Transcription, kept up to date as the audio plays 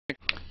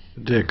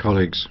Dear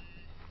colleagues,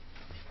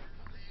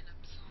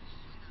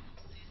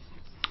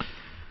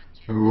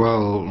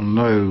 well,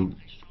 no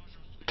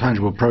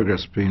tangible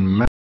progress has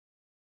been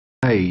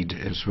made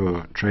as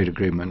for trade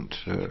agreement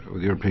with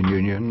the European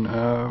Union.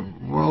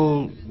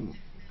 Well,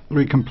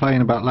 we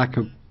complain about lack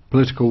of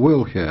political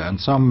will here, and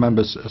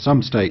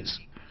some states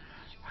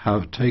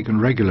have taken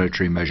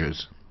regulatory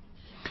measures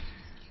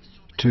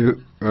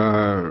to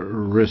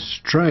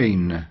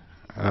restrain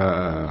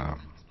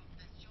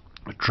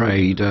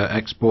trade,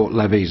 export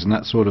levies and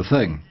that sort of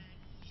thing.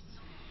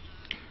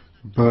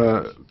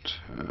 But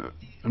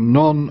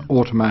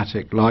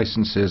non-automatic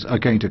licenses are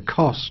going to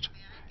cost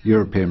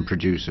European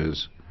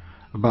producers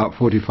about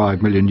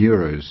 45 million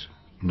euros,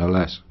 no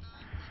less.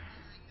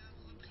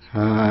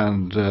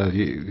 And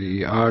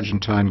the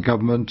Argentine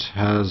government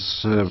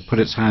has put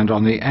its hand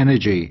on the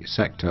energy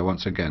sector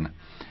once again,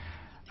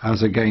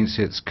 as against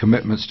its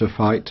commitments to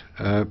fight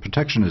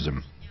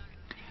protectionism.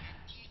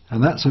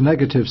 And that's a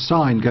negative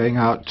sign going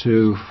out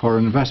to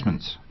foreign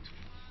investments.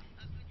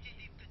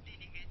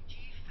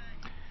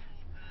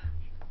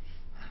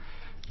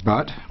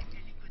 But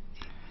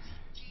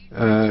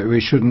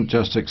we shouldn't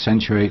just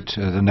accentuate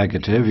the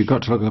negative. You've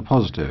got to look at the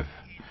positive.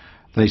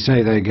 They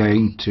say they're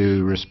going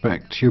to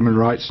respect human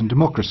rights and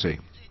democracy.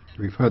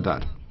 We've heard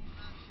that.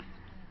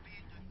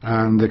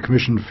 And the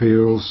Commission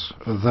feels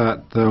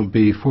that there'll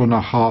be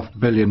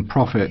 4.5 billion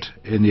profit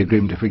in the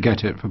agreement if we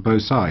get it for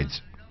both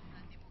sides.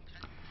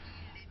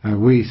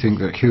 We think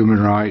that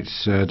human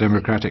rights,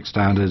 democratic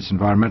standards,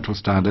 environmental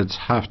standards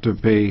have to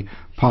be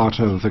part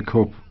of the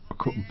core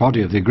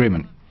body of the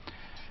agreement.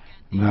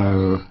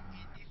 Now,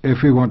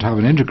 if we want to have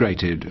an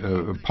integrated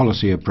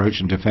policy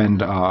approach and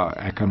defend our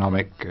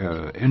economic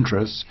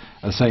interests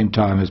at the same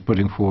time as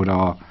putting forward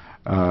our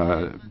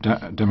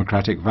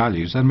democratic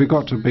values, then we've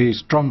got to be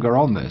stronger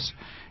on this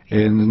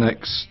in the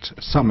next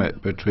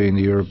summit between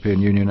the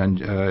European Union and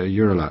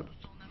Eurolat.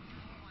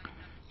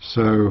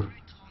 So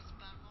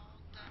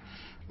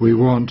we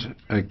want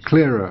a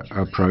clearer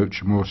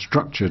approach, a more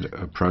structured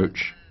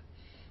approach,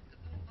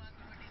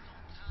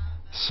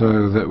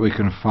 so that we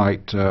can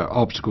fight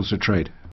obstacles to trade.